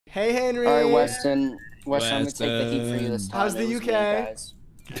Hey, Henry. All right, Weston, I'm gonna take the heat for you this time. How's the It was UK? me, guys.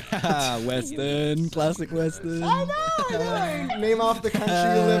 Weston, classic Weston. I know. Name off the country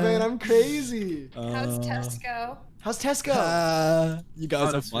you live in. I'm crazy. How's Tesco? How's Tesco? You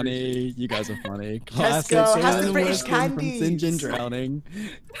guys are funny. You guys are funny. Classic Tesco, how's the British Weston from candies? Sinjin drowning.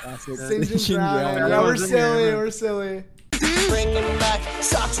 Classic Sinjin drowning. Yeah, we're silly. We're silly. Bringing back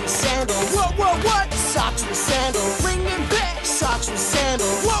socks with sandals. What? Socks with sandals. Bringing back socks with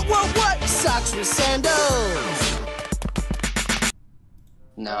sandals. What? Socks with sandals.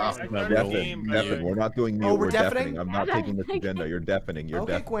 No. Deafen. We're not doing mute. Oh, we're we're deafening? deafening. I'm not taking this agenda. You're deafening. You're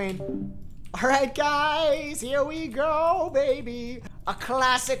Okay, deaf. Queen. All right, guys, here we go, baby. A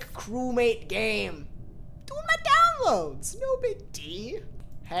classic crewmate game. Doing my downloads, no big D.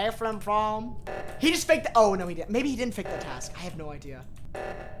 Hey, from. He just faked the, oh, no, he didn't. Maybe he didn't fake the task. I have no idea.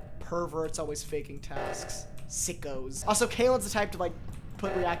 Perverts always faking tasks. Sickos. Also, Kaylyn's the type to, like,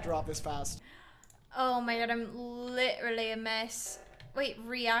 put reactor off this fast. Oh my god, I'm literally a mess. Wait,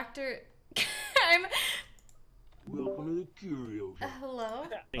 reactor? I'm... Welcome to the Curio. Hello?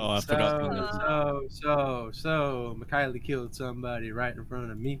 Oh, I forgot. So, Mikhaili killed somebody right in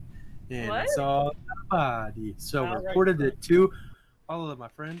front of me, and What? it's all body. So I reported it to all of my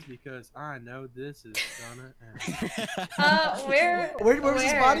friends because I know this is gonna end. Where was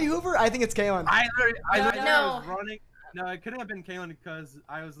his body, Hoover? I think it's Kaylin. I literally No. was running. No, it couldn't have been Kaylin because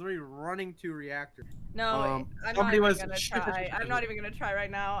I was literally running to reactor. No, I'm not somebody even was gonna try. I'm not even gonna try right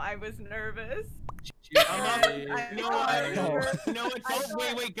now. I was nervous. You know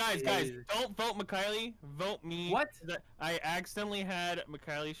what? Wait, guys, don't vote Mikhaili. Vote me. What? I accidentally had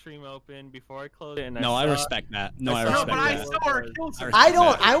Mikhaili's stream open before I closed it, and No, I respect that. No, I respect but I that. saw her kill someone. I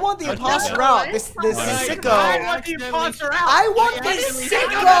don't. I want the imposter out. This sicko. I want the imposter out. I want this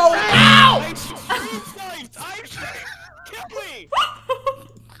sicko out. Kill me!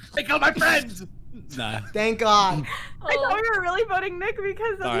 They killed my friends. Nah. Thank God. I thought we were really voting Nick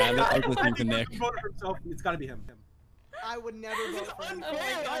because of Alright, I was listening to Nick. He voted for himself. It's gotta be him. I would never vote for him.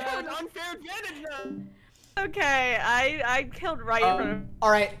 Unfair! I have an unfair advantage now! Okay, I killed right in front of.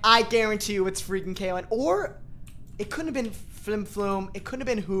 Alright, I guarantee you it's freaking Kaylin. Or it couldn't have been Flim Flume. It couldn't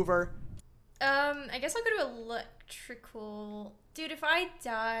have been Hoover. I guess I'll go to electrical. Dude, if I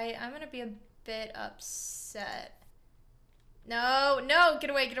die, I'm gonna be a bit upset. No, get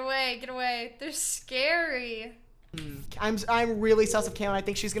away. They're scary. I'm really sus of Kaylin. I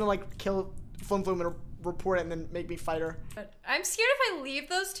think she's gonna like kill Flim Flume and report it and then make me fight her. But I'm scared if I leave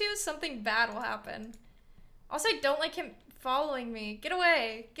those two, something bad will happen. Also, I don't like him following me. Get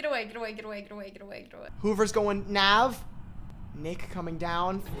away. Hoover's going nav. Nick coming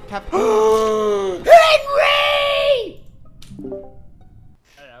down. Henry!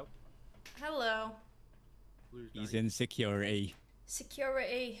 Hello. He's in security.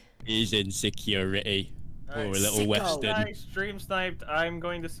 Security. He's in security. Poor Alright, little sicko. Weston. Guys, stream sniped. I'm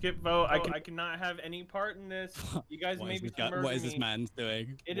going to skip vote. I cannot have any part in this. You guys What may is be this guy- murder what is this me. man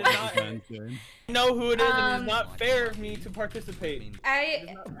doing? It is What not- this man doing? I know who it is, and it's not fair of me to participate.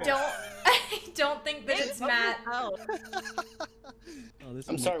 I don't think that it's Matt. Oh, this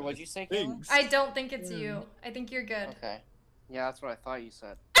I'm is sorry, what'd you say, Kaylin? I don't think it's you. I think you're good. Okay. Yeah, that's what I thought you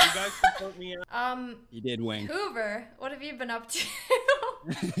said. You guys support me. He did win. Hoover, what have you been up to?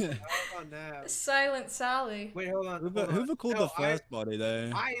 Oh, no. Silent Sally. Wait, hold on. Whoever called the first body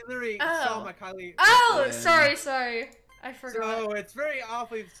though? I literally Oh. saw Mikhaili. Oh, Yeah. sorry. I forgot. So it's very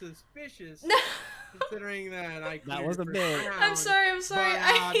awfully suspicious. No. Considering that I. That was a bit. I'm sorry. But,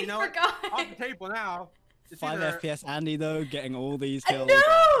 I you know what? forgot. Off the table now. It's 5 either- FPS Andy though, getting all these kills. No!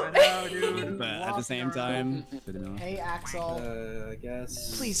 I know, dude. But at the same time, Hey, Axel. I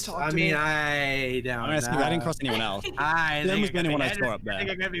guess. Please talk I to mean, me. I don't I'm asking you, I didn't cross anyone else. I There think must be anyone I Henry- saw up there. I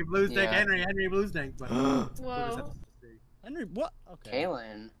think it could be Blue Stick, Yeah. Henry Blue Stick. But Whoa. Henry, what? Okay.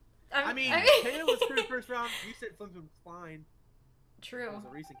 Kaylin. I mean, Taylor was through the first round. You said Flim was fine. True. That was a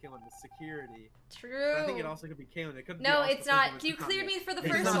recent kill in the security. True. But I think it also could be Kaylin. It could be No, also it's Flim not. Flim, You it's not cleared me. me for the It's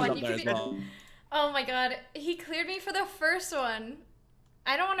first not one. up You there could as be. well. Oh my god, he cleared me for the first one.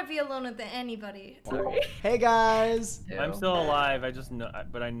 I don't want to be alone with anybody. Sorry. Hey, guys. I'm still alive. I just know,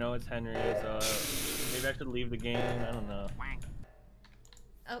 but I know it's Henry, so maybe I should leave the game. I don't know.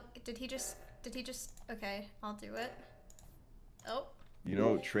 Oh, did he just? Okay, I'll do it. Oh. You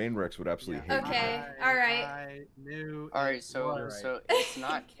know, train wrecks would absolutely hate Okay. All right. I knew. Alright, so it's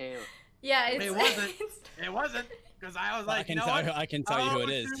not Kaylin. Yeah, it's. It wasn't. It wasn't. Because I was like, I can tell you who it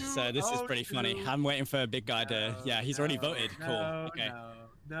is. two, So this is pretty funny. two. I'm waiting for a big guy to. Yeah, he's already voted. Cool. No, Okay. no.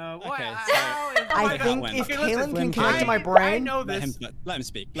 No. Okay, I think if Okay, Kaylin listen, can connect to my I brain, know Let this. him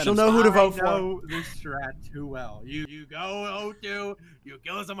speak. she'll know who to vote I for. know this strat too well. You go O2, you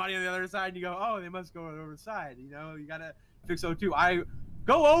kill somebody on the other side, and you go, oh, they must go over the side. You know, you gotta fix O2. I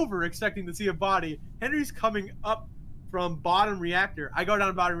go over expecting to see a body. Henry's coming up from bottom reactor. I go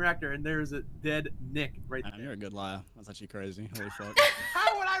down bottom reactor, and there's a dead Nick right there. You're a good liar. That's actually crazy. Holy fuck.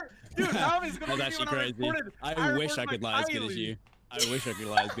 How would I? Dude, Tommy's gonna That's be actually when crazy. I wish I could lie as good as Kylie. you. I wish I could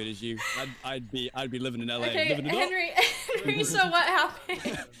lie as good as you. I'd be living in LA. Okay, living it up. Henry, so what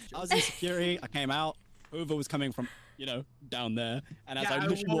happened? I was in security. I came out. Hoover was coming from, you know, down there. And as Yeah, I I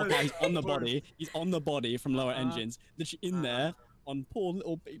literally walk was. out, he's on the body. He's on the body from lower engines. Literally in there on poor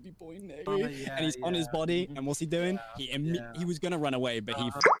little baby boy Nick. Yeah, And he's on his body. And what's he doing? He was going to run away, but he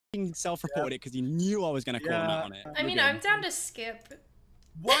f***ing self-reported it because he knew I was going to call him out on it. I mean, I'm down to skip.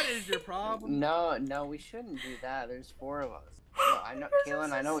 What is your problem? No, we shouldn't do that. There's 4 of us. No, I know,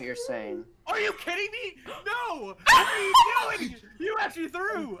 Kaylin, I know what you're saying. Are you kidding me? No! What are you doing? You actually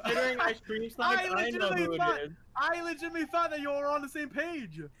threw! Considering I screen sniped, I know who it is. I legitimately thought that you all were on the same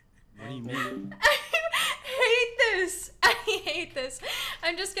page. What do you mean? I hate this. I hate this.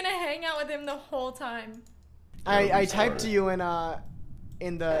 I'm just gonna hang out with him the whole time. I typed to you in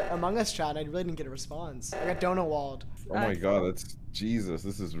the Among Us chat. I really didn't get a response. I got Donowald. Oh my god, that's Jesus.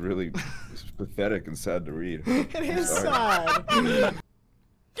 This is really pathetic and sad to read. It is Sorry. sad.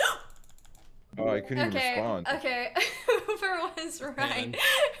 Oh, I couldn't even respond. Okay. Hoover was right.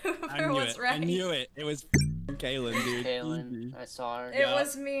 Hoover was right. I knew it. It was Kaylin, dude. Kaylin, I saw her. It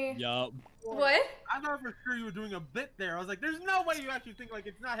was me. Yup. What? I thought for sure you were doing a bit there. I was like, there's no way you actually think like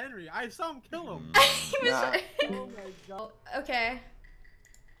it's not Henry. I saw him kill him. He was Nah. right. Oh my god. Okay.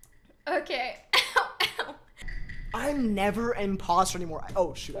 Okay. Ow, ow. I'm never imposter anymore.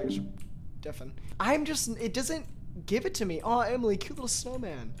 Oh shoot, I should deafen. I'm just, it doesn't give it to me. Oh, Emily, cute little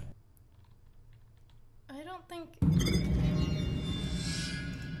snowman. I don't think.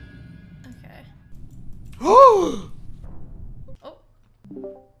 Okay. Oh! Oh.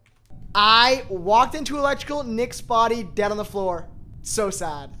 I walked into electrical, Nick's body dead on the floor. So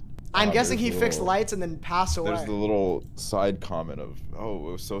sad. I'm guessing he fixed lights and then passed away. There's the little side comment of, oh,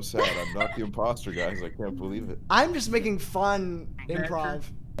 it was so sad. I'm not the imposter, guys. I can't believe it. I'm just making fun improv.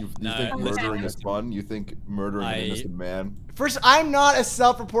 You No, think listen. murdering is fun? You think murdering an innocent man? First, I'm not a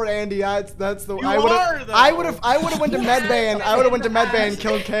self-report Andy. That's the. You I would have went to medbay and I would have went to medbay and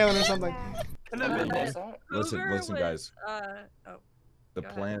killed Kaylin or something. Listen, guys. Oh. The Go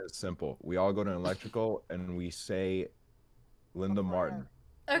plan is simple. We all go to electrical and we say Linda Martin.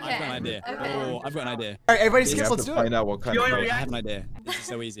 Okay. I've got an idea. Okay. Oh, I've got an idea. All right, everybody, We skip. have Let's to do find it. out what kind of I have an idea. This is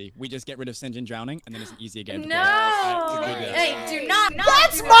so easy. We just get rid of Sinjin drowning, and then it's an easier game to play. No. Alright, we do Hey, do not.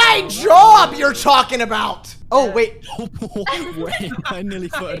 That's my job you're talking about. Oh wait. Wait, I nearly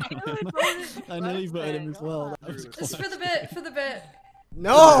voted him. I nearly voted him as well. That was Just close. for the bit. For the bit.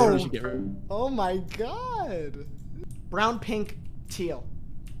 No. We should get rid- Oh my god. Brown, pink, teal,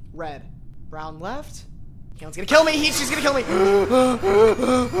 red, brown left. Kaylin's gonna kill me. She's gonna kill me.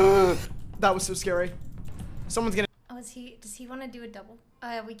 That was so scary. Someone's gonna. Oh, does he want to do a double?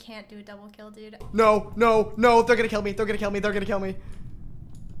 We can't do a double kill, dude. No, no, no. They're gonna kill me. They're gonna kill me. They're gonna kill me.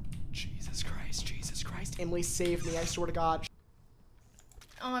 Jesus Christ. Jesus Christ. Emily, save me. I swear to God.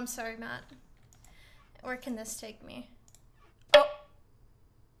 Oh, I'm sorry, Matt. Where can this take me? Oh.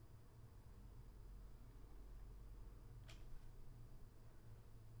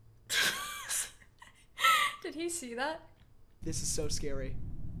 Did he see that? This is so scary.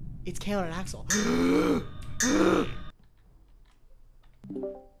 It's Kaylin and Axel.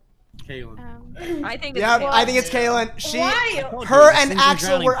 Kaylin. I think it's Yeah, Kaylin. I think it's Kaylin. Why? Her It's a and Sinjin Axel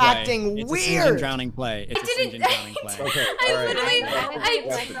drowning were play. acting It's a weird. Sinjin drowning play. It's a didn't- Sinjin drowning play. Okay, I alright. literally-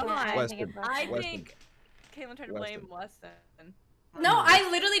 I Weston. think Kaylin tried to blame Weston. No, I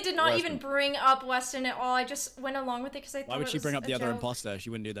literally did not even Weston. bring up Weston at all. I just went along with it because I thought Why would it she was bring up a the other joke. imposter? She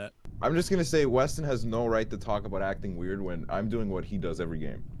wouldn't do that. I'm just gonna say Weston has no right to talk about acting weird when I'm doing what he does every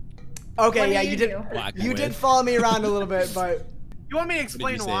game. Okay, What do yeah, you you did. do? Black You and did weird. follow me around a little bit, but You want me to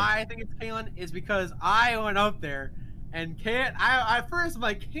explain say? why I think it's Kaylin? Is because I went up there and I first I'm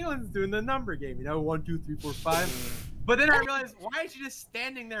like, Kaylin's doing the number game, you know, 1, 2, 3, 4, 5. But then I realized, why is she just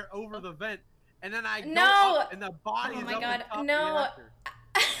standing there over the vent? And then I go No! up and the body Oh is my up God, on top of the no. electric.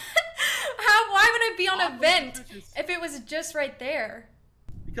 Why would I be on a Awfully vent suspicious. if it was just right there?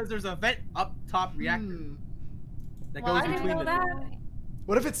 Because there's a vent up top reactor that Well, I goes didn't between know the that. two.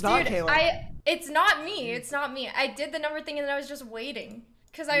 what if it's not Dude, Kaylin? it's not me. It's not me. I did the number thing and then I was just waiting.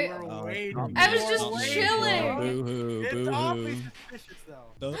 Cause You I were waiting. I was You just were waiting. chilling. Boo-hoo, It's boo-hoo. awfully suspicious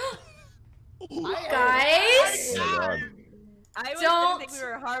though. Guys? Oh my god. I didn't Don't. think we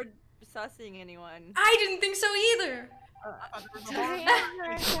were hard sussing anyone. I didn't think so either. I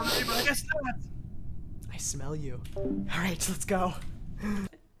guess not. I smell you. Alright, let's go.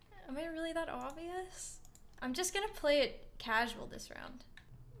 Am I really that obvious? I'm just gonna play it casual this round.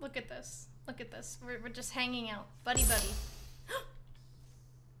 Look at this. Look at this. We're just hanging out. Buddy buddy.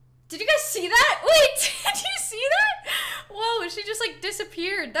 Did you guys see that? Wait, did you see that? Whoa, she just like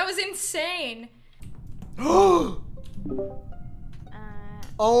disappeared. That was insane.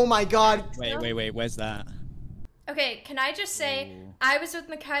 Oh my god. Wait, where's that? Okay, can I just say, I was with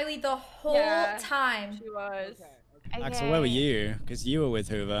Kylie the whole time. She was. Axel, where were you? Because you were with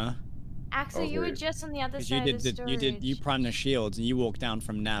Hoover. Axel, you were just on the other Because side you of the storage. you primed the shields and you walked down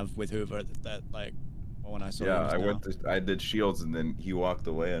from Nav with Hoover. That like, when I saw. Yeah, you I did shields and then he walked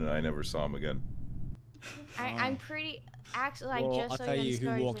away and I never saw him again. I'm pretty. Axel, I Well, just I'll saw tell you in you who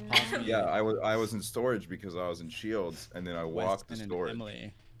storage. walked and- past me. Yeah, I was in storage because I was in shields and then I walked to Weston and storage.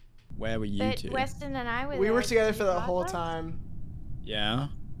 Emily. Where were you But two? Weston and I were We there. were together Did for you the not whole know? time. Yeah.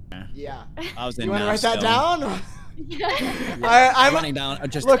 Yeah. I was in. You want to Nav write that still. down? I'm I'm running down.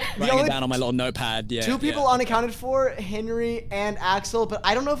 Just Look, the writing only it down on my little notepad. Yeah. two people unaccounted for, Henry and Axel, but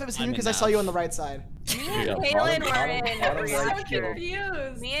I don't know if it was I'm Henry in because I saw Nav. you on the right side. Me Yeah, and Kaylin were in bottom every right other shield.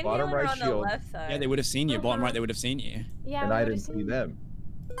 Confused. Me and Bottom Kaylin were right on the shield. left side. Yeah, they would have seen you. Bottom right, they would have seen you. Yeah, And we I would've didn't see seen- them.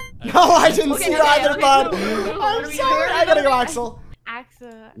 No, I didn't see you okay, either, okay, bud. okay. I'm sorry. I gotta go, Axel.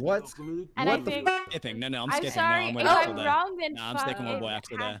 Axel. What? And I What the think. Skipping. No, I'm I'm skipping. sorry. No, If I'm with I'm Axel there. wrong, then Nah, I'm fuck sticking with it. boy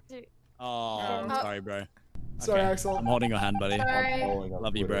Axel Have there. to- Oh, I'm sorry, bro. Sorry, Okay. Axel. I'm holding your hand, buddy. Sorry. Following on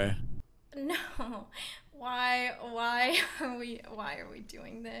Love you, Twitter. bro. No. Why are we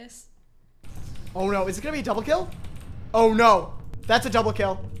doing this? Oh no, is it gonna be a double kill? Oh no, that's a double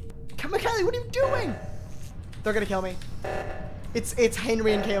kill. Come on, Kylie, what are you doing? They're gonna kill me. It's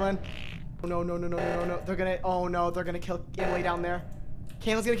Henry and Kaylin. Oh no, no, no, no, no, no, no. They're gonna, oh no, they're gonna kill Emily down there.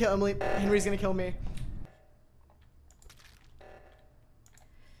 Kaylin's gonna kill Emily. Henry's gonna kill me.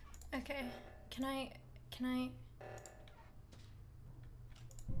 Okay. Can I?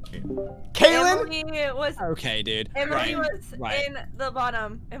 Kaylin? Emily was. Okay, dude. Emily Right. was Right. in the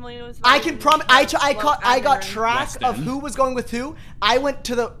bottom. Emily was. I can promise. I got Western. track of who was going with who. I went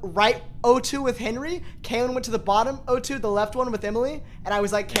to the right O2 with Henry. Kaylin went to the bottom O2, the left one with Emily, and I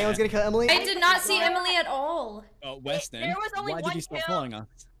was like, Kaylin's gonna kill Emily. I did not see Emily at all. Oh, Weston. There was only why did one you stop kill. following us?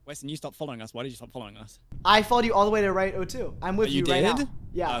 Weston, you stopped following us. Why did you stop following us? I followed you all the way to right O2. I'm with Oh, you right did? now.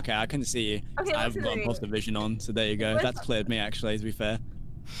 Yeah. Okay, I couldn't see you. Okay, I've listen got to me. imposter vision on, so there you go. Listen- That's cleared me, actually, to be fair.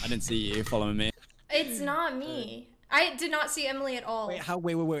 I didn't see you following me. It's not me. I did not see Emily at all. Wait, how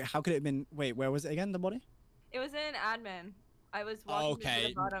could it have been? Wait, where was it again, the body? It was in admin. I was walking to Okay,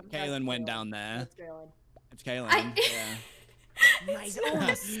 the bottom. Kaylin went down there. Kaylin. It's Kaylin, I- yeah. Nice.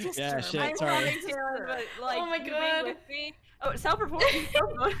 Oh, sister. Yeah, shit, I'm sorry. calling Kaylin, but like, Oh my you being God. with me. Oh, self-report. You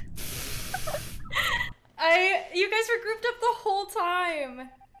guys were grouped up the whole time.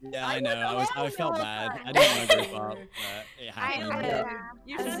 Yeah, I I know. was I alone felt the whole bad. time. I didn't want to group up, but it I happened.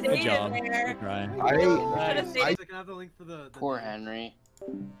 You should have Good stayed job. in there. Good try. Should've stayed I can have the link for the Poor Henry.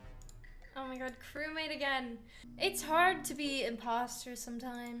 Oh my god, crewmate again. It's hard to be imposter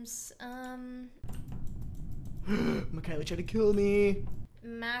sometimes. Michaela tried to kill me.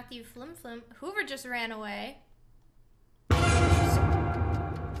 Matthew Flimflim. Hoover just ran away.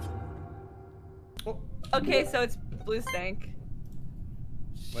 Okay, so it's Blue Stank.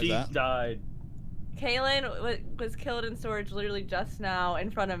 Where's that? died. Kaylin was killed in storage literally just now in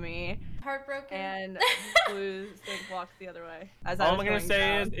front of me, Heartbroken. and Blue Stank walked the other way. As I All was I'm gonna going say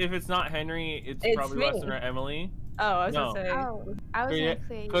down. is, if it's not Henry, it's It's probably me. Weston or Emily. Oh, I was No. gonna say. Oh, I was Yeah, gonna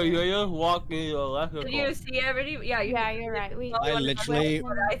clear Cause you. you just walked in your left. Did you see everybody? Yeah, Yeah, you're right. We. I literally-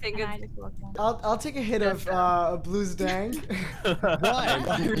 I think and I it's. just walked down. I'll take a hit of Blues Dank. Why?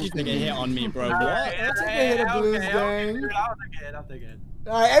 Why would you take a hit on me, bro? What? I'll take a hit of Blues Dank. I'll take it.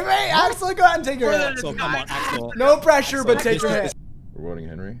 Alright, everybody, Axel, go ahead and take your hit. Axel, come on, Axel. No pressure, but take Axel, your hit. We're voting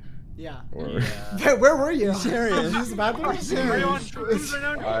Henry? Yeah. Or Where were you? serious? Use the bathroom? Are you on cruise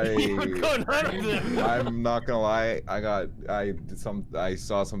right now? I'm not gonna lie. I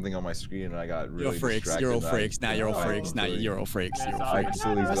saw something on my screen and I got really You're freaks. distracted. You're all I- freaks. Now you're all I freaks. Now completely- you're all freaks. Yeah, You're all sorry. freaks.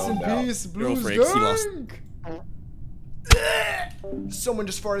 completely Rest in zoned out. peace, You're all Blues freaks, you lost. Dank. Someone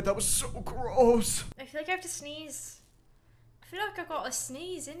just farted. That was so gross. I feel like I have to sneeze. I feel like I got a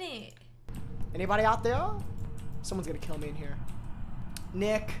sneeze in it. Anybody out there? Someone's gonna kill me in here.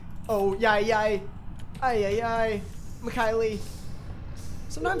 Nick. Oh, yay. Ay. Mikhaili.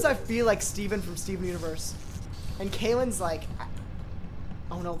 Sometimes I feel like Steven from Steven Universe. And Kaylin's like,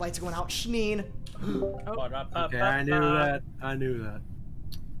 oh no, lights are going out. Shneen. Okay, I knew that.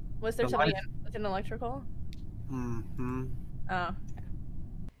 Was there something with an electrical? Mm-hmm. Oh.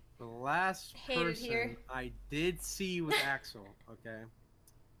 The last Hated person here. I did see with Axel, okay,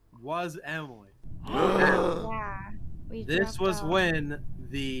 was Emily. Yeah. We This dropped was out. when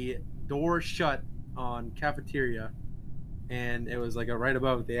the door shut on cafeteria, and it was like right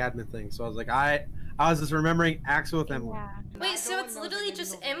above the admin thing. So I was like, I was just remembering Axel with Emily. Yeah. Wait, so it's literally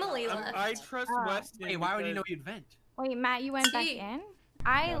just Emily left. I trust Oh. Weston. Hey, why would you because- know you'd vent? Wait, Matt, you went back Gee. in?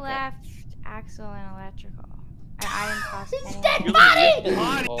 I Okay. left Axel in electrical. I didn't cross He's anyone. dead You're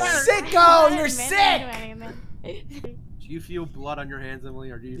body! like, Sicko, you're I sick! didn't do anything. Do you feel blood on your hands,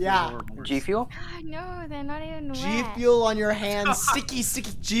 Emily, or do you feel Yeah. more? G Fuel? God, no, they're not even G wet. Fuel on your hands, sticky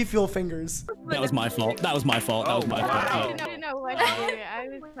G Fuel fingers. That was my fault. That was my fault. That was my I fault. didn't know what to do. I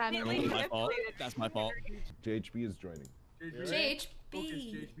was trying That to was my fault. That's my fault. JHB is joining. JHB.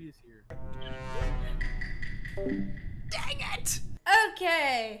 JHB is here. Dang it!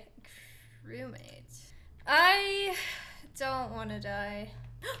 Okay. Crewmate. I don't want to die.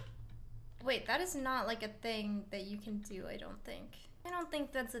 Wait, that is not like a thing that you can do, I don't think. I don't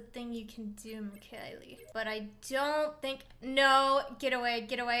think that's a thing you can do, Kylie. But I don't think... No, get away,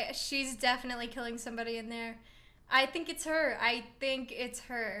 get away. She's definitely killing somebody in there. I think it's her. I think it's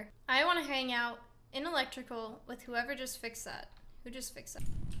her. I want to hang out in electrical with whoever just fixed that. Who just fixed that?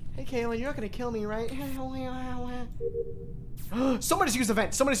 Hey, Kaylin, you're not gonna kill me, right? Someone just used a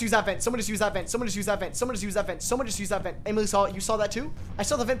vent. Someone just used that vent. Someone just used that vent. Someone just used that vent. Someone just used that vent. Someone just used that vent. Emily saw it. You saw that too? I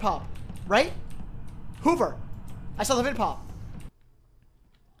saw the vent pop. Right? Hoover. I saw the vent pop.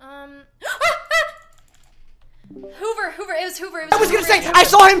 Hoover, it was Hoover, it was I was gonna Hoover. say, I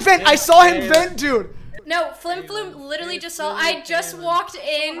saw him vent. I saw him vent, dude. No, Flim Flim literally just saw. I just walked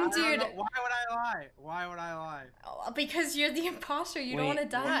in, dude. Why would I lie? Why would I lie? Because you're the imposter. You don't want to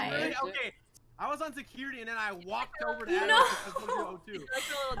die. Really? Okay. I was on security and then I walked over to No.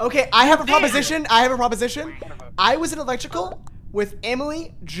 Okay, I have a proposition. I have a proposition. I was in electrical with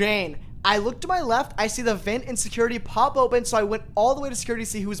Emily Jane. I looked to my left. I see the vent in security pop open, so I went all the way to security to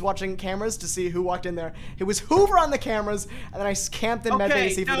see who was watching cameras to see who walked in there. It was Hoover on the cameras, and then I camped in medbay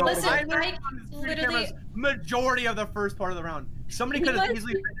to see if he no, walked in. listen, I I literally- cameras majority of the first part of the round. Somebody could have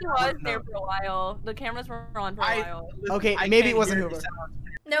easily. He was there for a while. The cameras were on for a while. Okay, I maybe can't it wasn't hear Hoover. the sound.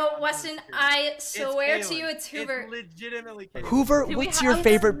 No, Weston, I swear to Kaylin. you, it's Hoover. It's legitimately Kaylin. Hoover, Do we what's your have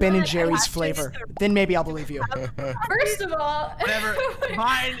favorite Ben and blood? Jerry's I flavor? just- Then maybe I'll believe you. First of all, Whatever.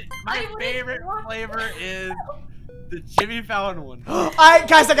 My I favorite wouldn't- flavor is the Jimmy Fallon one.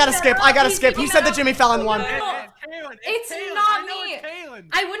 Guys, I gotta skip. I gotta skip. He said the Jimmy Fallon one. Kaylin, It's Kaylin. not I know me. it's Kaylin.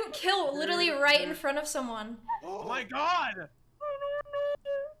 I wouldn't kill literally right in front of someone. Oh my god.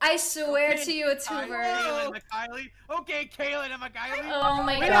 I swear Okay, to you, it's Hoover. Kaylin McKiley. Okay, Kaylin and McKiley. Oh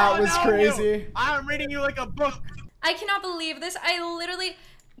my We god. That all was know crazy. you. I'm reading you like a book. I cannot believe this. I literally...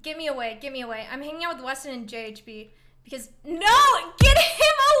 Get me away. Get me away. I'm hanging out with Weston and JHB. Because... No! Get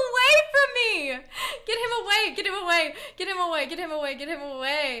him away from me! Get him away! Get him away! Get him away! Get him away! Get him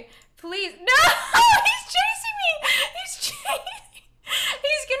away! Please. No! He's chasing me! He's chasing...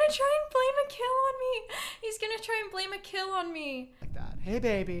 He's gonna try and blame a kill on me! He's gonna try and blame a kill on me. Like that. Hey,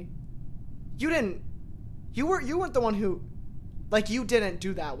 baby. You didn't. You weren't the one who. Like, you didn't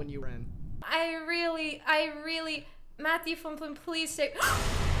do that when you were in. I really... Matthew Flim Flim, please say...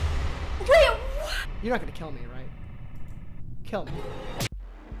 Wait, what? You're not gonna kill me, right? Kill me.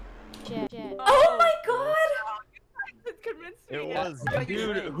 Shit. Oh my god! It convinced me. It was.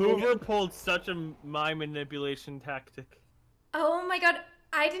 Dude, Hoover pulled such a mind manipulation tactic. Oh my god,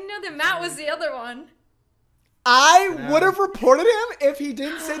 I didn't know that Matt was the other one. I would have reported him if he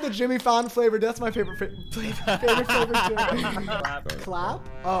didn't say the Jimmy Fallon flavor. That's my favorite favorite flavor too. Clap?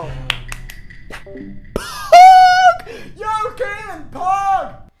 Oh. Pog! Yo, Kaylin!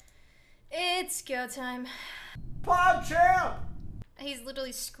 Pog! It's go time. Pog champ! He's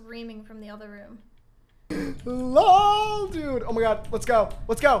literally screaming from the other room. LOL, dude. Oh my god, let's go.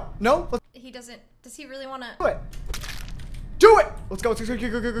 Let's go. No? Let's He doesn't, does he really want do to? it. Do it! Let's go. Go, go, go,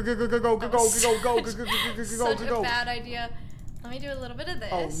 go, go, go, go, go, go, That go, was go, go, go, such- go, go, go, Such go, a go. bad idea. Let me do a little bit of this.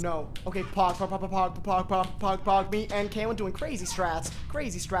 Oh no. Okay, pog, pog, pog, pog, pog, pog, pog, pog. Me and Kaylin doing crazy strats.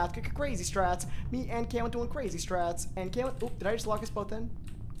 Crazy strats. Crazy strats. Me and Kaylin doing crazy strats. And Kaylin. Oop, did I just lock us both in?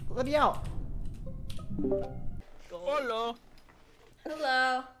 Let me out. Hello.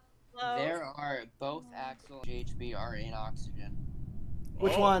 Hello. There are both Axel and JHB are in oxygen.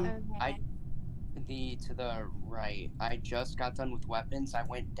 Which one? I to the right. I just got done with weapons. I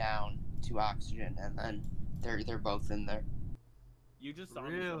went down to oxygen and then they're both in there. You just saw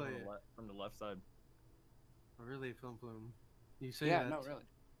me Really? from the left side. Really, Flim Flim. You say Yeah, that? no, really.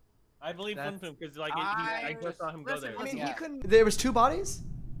 I believe That's- Flim because like I just saw him go listen, there. I mean, Yeah. he couldn't. There was two bodies.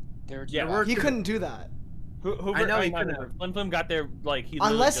 There were Yeah. two. He couldn't do that. Hoover, I know he not couldn't Hoover. have. Flim Flim got there like he.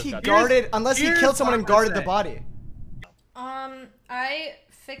 literally Unless just he got guarded, unless he here's killed someone what and I'm gonna guarded the say. body. I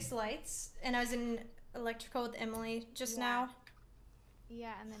fixed lights, and I was in electrical with Emily just now.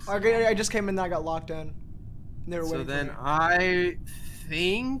 Yeah, and then. Okay, I just came in and I got locked in. They were So waiting then for me. I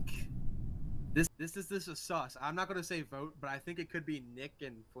think this is sus. I'm not gonna say vote, but I think it could be Nick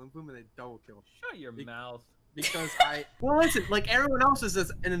and Flim Flim and they double kill. Shut your mouth. Because well listen, like everyone else is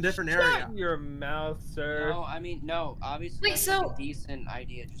just in a different area. Shut your mouth, sir. No, I mean no. Obviously, Wait, that's so- like a decent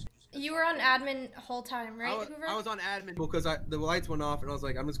idea. Just You were on admin the whole time, right, Hoover? I was on admin because the lights went off and I was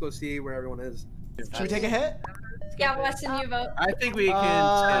like, I'm just gonna see where everyone is. Should we take a hit? Yeah, Weston, you vote. I think we can.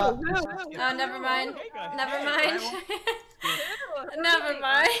 Uh, skip. Oh, never mind. Never mind. I Never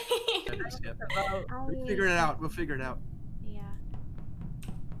mind. Skip. I'll We'll figure it out. We'll figure it out. Yeah.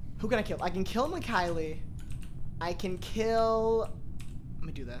 Who can I kill? I can kill Kylie. I can kill. Let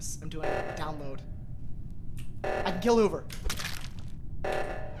me do this. I'm doing download. I can kill Hoover.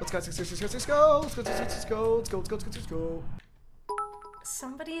 Let's go. Let's go. Let's go. Let's go. Let's go. Let's go. Let's go. Let's go. Let's go. Let's go.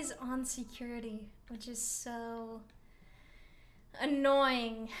 Somebody's on security, which is so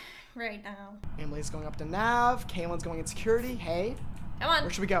annoying right now. Emily's going up to Nav. Kaylin's going in security. Hey, Come on. where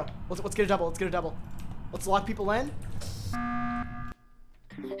should we go? Let's get a double. Let's get a double. Let's lock people in.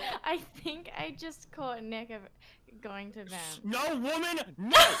 I think I just caught Nick of going to them. No, woman,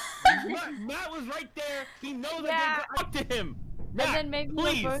 no! Matt was right there. He knows Yeah. that they talked to him. Matt, And then maybe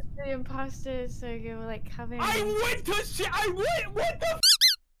please. we're both the imposters, so you were like coming. I went to shit. I went. What the?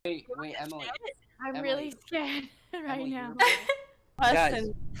 wait, Emily. I'm Emily. really scared right Emily, now. Guys,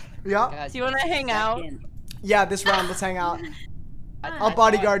 Weston, Yeah. guys, do you want to hang out? second. Yeah. This round, let's hang out. I'll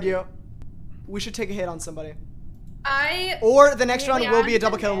bodyguard you. We should take a hit on somebody. Or the next round will be a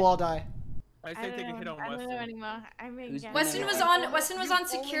double kill. We'll all die. I say take a hit on I don't know Weston. anymore. I mean, Who's yeah. Weston was on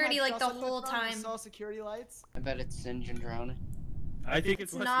security like the whole time. Saw security lights. I bet it's Sinjin drowning. I think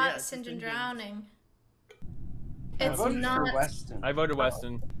It's Weston, not yeah, it's Sinjin Sinjin. drowning. I It's voted not. for Weston. I voted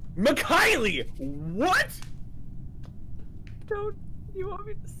Weston. McKiley! What? Don't you want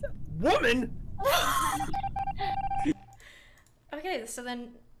me to say? Woman? Okay, so then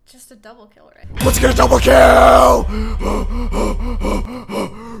just a double kill, right? Let's get a double kill!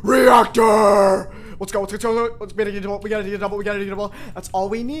 Reactor! Let's go. Let's go. Let's get a double. We gotta do a double. We gotta do a double. That's all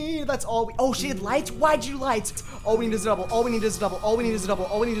we need. That's all we. Oh, she had lights. Why'd you lights? All we need is a double. All we need is a double. All we need is a double.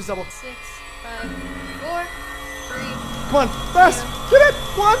 All we need is a double. 6, 5, 4, 3. Come on, fast! Get it!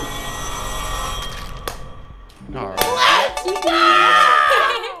 1!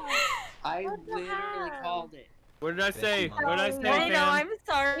 I literally called it. What did I say? What did I say, I know. fam? I'm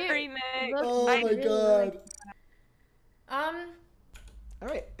sorry, Nick. Oh I my really god. Like,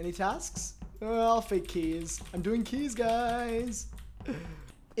 Alright, any tasks? I'll fake keys. I'm doing keys, guys.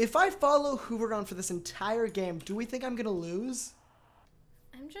 If I follow Hoover around for this entire game, do we think I'm gonna lose?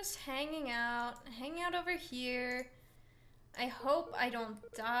 I'm just hanging out over here. I hope I don't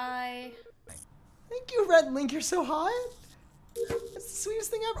die. Thank you, Red Link. You're so hot. That's the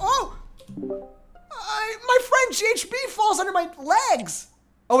sweetest thing ever. Oh! My friend GHB falls under my legs.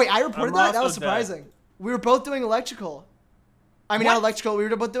 Oh wait, I reported that? That was also dead. surprising. We were both doing electrical. I mean, not electrical. We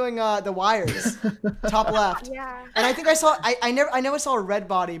were both doing the wires, top left. Yeah. And I think I saw. I never saw a red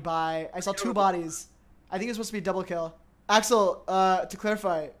body by. I saw 2 bodies. I think it was supposed to be a double kill. Axel, to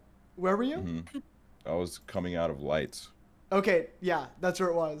clarify, where were you? I was coming out of lights. Okay, yeah, that's where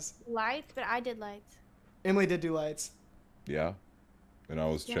it was. Lights, but I did lights. Emily did do lights. Yeah. And I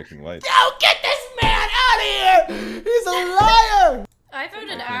was checking lights. Yo, get this man out of here! He's a liar! I voted came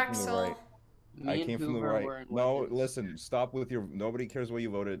from the Axel. right. Me I and came from the Hoover right. were in No, weapons. listen. Stop with your. Nobody cares what you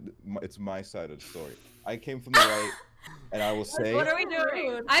voted. It's my side of the story. I came from the right, and I will say. What are we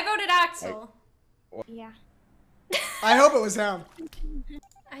doing? I voted Axel. Yeah. I hope it was him.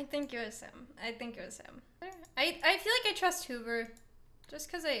 I think it was him. I think it was him. I feel like I trust Hoover, just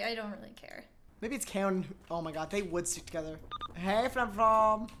because I don't really care. Maybe it's Karen. Oh my god, they would stick together. Hey,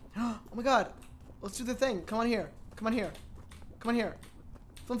 from. Oh my god. Let's do the thing. Come on here. Come on here. Come on here.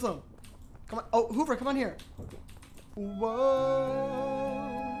 Flim Flim. Come on. Oh, Hoover, come on here.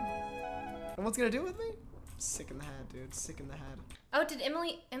 Whoa. And what's gonna do with me? Sick in the head, dude. Sick in the head. Oh, did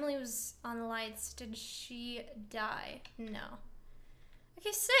Emily was on the lights. Did she die? No.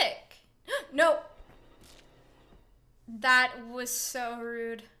 Okay, sick. No. That was so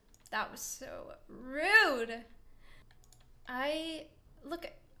rude. That was so rude. Look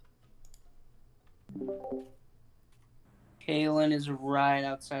at. Kaylin is right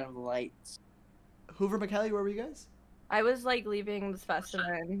outside of the lights. Hoover, McKelly, where were you guys? I was like leaving the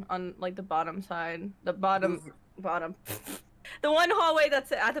specimen on like the bottom side. The bottom. The one hallway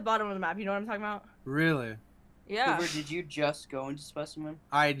that's at the bottom of the map. You know what I'm talking about? Really? Yeah. Hoover, did you just go into specimen?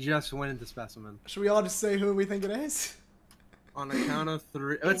 I just went into specimen. Should we all just say who we think it is? On a count of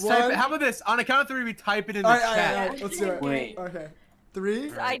 3. Let's One. type it. How about this? On a count of 3, we type it in the All right, chat. all right, let's do it. Wait. Okay.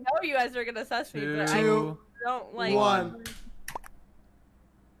 3, I know you guys are gonna suss me, but I 2, don't like. 1.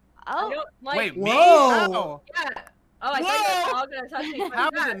 I don't like. Wait, me? Whoa. How? Yeah. Oh, I thought you guys were all gonna touch me. How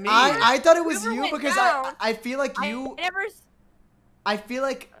was it me? I thought it was Hoover you went because down. I feel like you. I never. I feel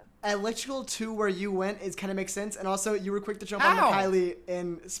like electrical 2 where you went is kind of makes sense, and also you were quick to jump How? on Kylie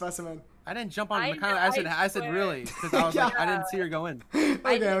in specimen. I didn't jump on I Mikhail. know, I said swear. really because I was like I didn't see her go in.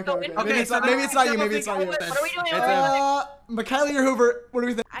 Okay, didn't go in. Maybe Okay, it's so not, maybe it's not you. Maybe it's not you. What are we doing? Mikhaili or Hoover? What do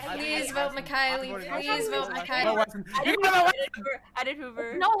we think? Please vote Mikhaili. Please vote Oh, Mikhaili. Weston. I didn't Hoover. I did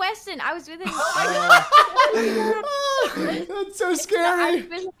Hoover. No, Weston. I was with him. That's so scary.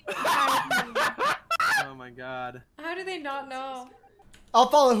 Oh my god. How do they not know? I'll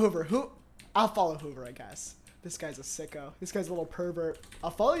follow Hoover. I'll follow Hoover, I guess. This guy's a sicko. This guy's a little pervert.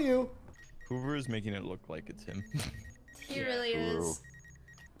 I'll follow you. Hoover is making it look like it's him. He really is.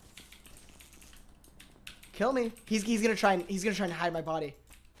 Kill me. He's gonna try and hide my body.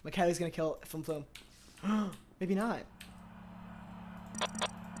 Mikhaili's gonna kill Flim Flim. Maybe not.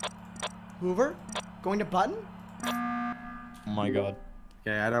 Hoover? Going to button? Oh my god.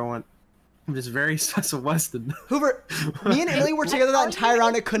 Okay, I don't want. I'm just very sus of Weston. Hoover, me and Illy were together that entire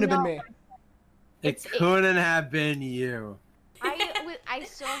round. It couldn't have been me. It couldn't have been you. I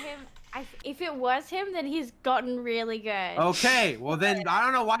saw him. If it was him, then he's gotten really good. Okay, well then I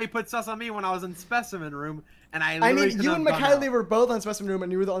don't know why he put sus on me when I was in specimen room and I. I literally mean, you and couldn't have gone Mikhaili were both on specimen room,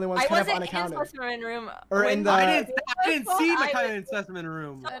 and you were the only ones I kind of wasn't in unaccounted. specimen room. Or in the. I didn't see I Mikhaili was- in specimen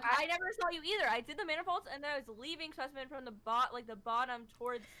room. I never saw you either. I did the manifolds and then I was leaving specimen from the bottom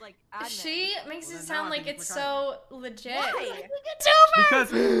towards like admin. She makes Well, it then sound now I like think it's it's so legit.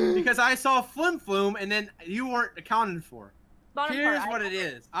 Why? Because I saw Flim Flume and then you weren't accounted for. Bottom Here's part, what it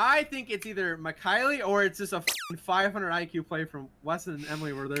is. I think it's either Mikhaili or it's just a 500 IQ play from Weston and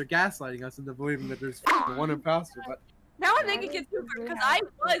Emily where they're gaslighting us into believing that there's one imposter. But Now I'm thinking it's Hoover because I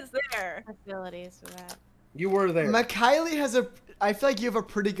was there. Abilities for that. you were there. Mikhaili has a. I feel like you have a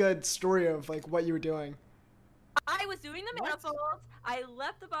pretty good story of like what you were doing. I was doing the manifolds. I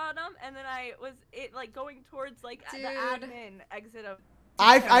left the bottom and then I was like going towards like the Dude. admin exit of.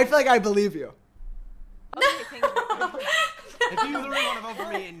 I feel like I believe you. Okay, thank you. If you literally want to vote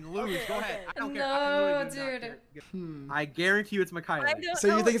for me and lose, go ahead. I don't care. I can literally do No, not dude. care. I guarantee you it's Mikhaili. I don't So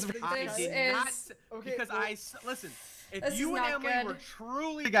you know. think it's? I This did not is- Okay, because well- listen. If This you is and not Emily good. were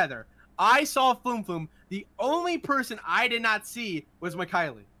truly together, I saw Flume Flume. The only person I did not see was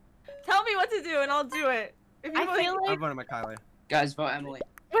Mikhaili. Tell me what to do and I'll do it. If you I feel I like voted Mikhaili. Guys, vote Emily.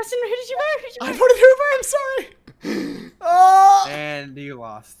 Weston. Who did you vote? I voted Hoover. I'm sorry. Oh. And you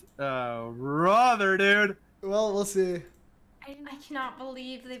lost. Oh, brother, dude. Well, we'll see. I cannot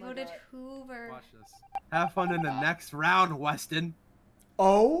believe they voted Hoover. Watch this. Have fun in the next round, Weston.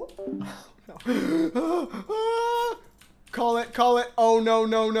 Oh. No. Call it. Call it. Oh no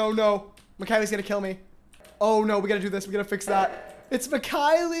no no no. Mikhaili's gonna kill me. Oh no, we gotta do this. We gotta fix that. It's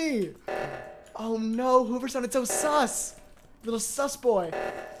Mikhaili. Oh no, Hoover sounded so sus. Little sus boy.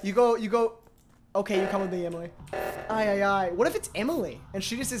 You go. Okay, you come with me, Emily. Aye. What if it's Emily and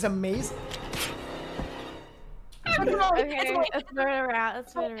she just is amazing? Okay, let's vote her out.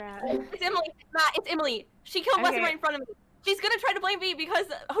 Let's vote her out. It's Emily. Matt, it's Emily. She killed Weston Okay. right in front of me. She's gonna try to blame me because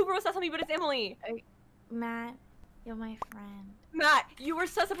Hoover was sus on me, but it's Emily. Matt, you're my friend. Matt, you were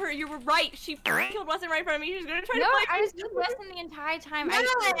sus of her. You were right. She killed Weston right in front of me. She's gonna try No, to blame I me. was with Weston the entire time. Matt,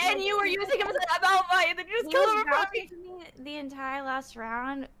 and you were using him as an alibi, and then you just He killed him was in front of vouching me. for me the entire last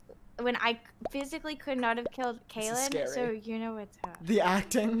round when I physically could not have killed This is Kaylin, so scary. you know it's her. The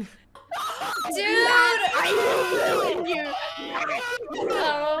acting. Dude! I ruined you.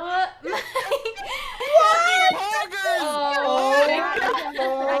 Oh my. Oh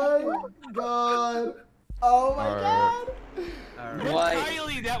my god. Oh my god. What?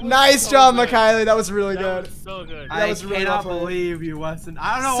 Kylie, that was Nice so job, good. Mikhaili. That was really That good. was so good. That was I really cannot well played. believe you, Weston.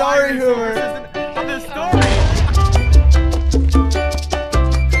 I don't know Sorry, why you're so Hoover. persistent on this story.